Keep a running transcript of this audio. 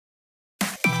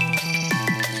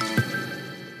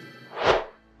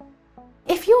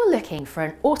looking for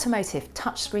an automotive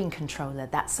touchscreen controller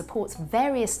that supports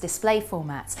various display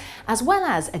formats, as well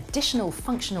as additional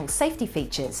functional safety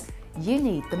features, you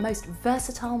need the most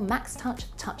versatile maXTouch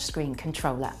touchscreen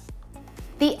controller.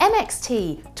 The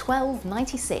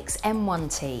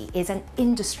MXT1296M1T is an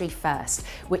industry first,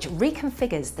 which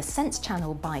reconfigures the sense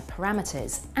channel by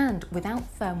parameters and without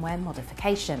firmware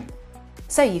modification.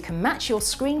 So you can match your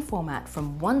screen format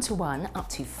from 1:1 up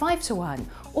to 5:1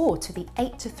 or to the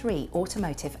 8:3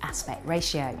 automotive aspect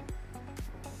ratio.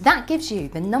 That gives you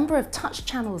the number of touch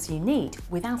channels you need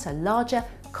without a larger,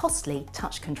 costly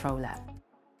touch controller.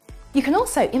 You can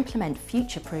also implement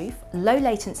future-proof,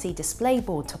 low-latency display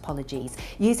board topologies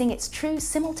using its true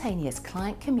simultaneous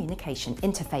client communication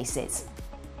interfaces.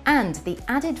 And the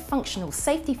added functional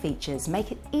safety features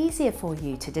make it easier for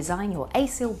you to design your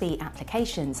ASIL-B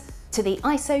applications to the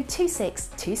ISO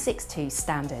 26262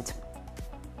 standard.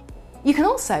 You can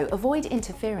also avoid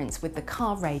interference with the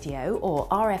car radio or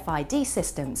RFID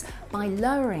systems by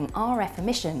lowering RF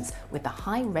emissions with the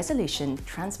high-resolution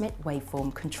transmit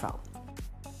waveform control.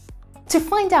 To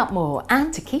find out more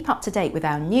and to keep up to date with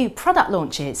our new product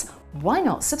launches, why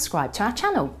not subscribe to our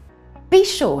channel? Be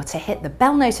sure to hit the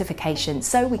bell notification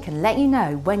so we can let you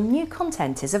know when new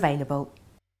content is available.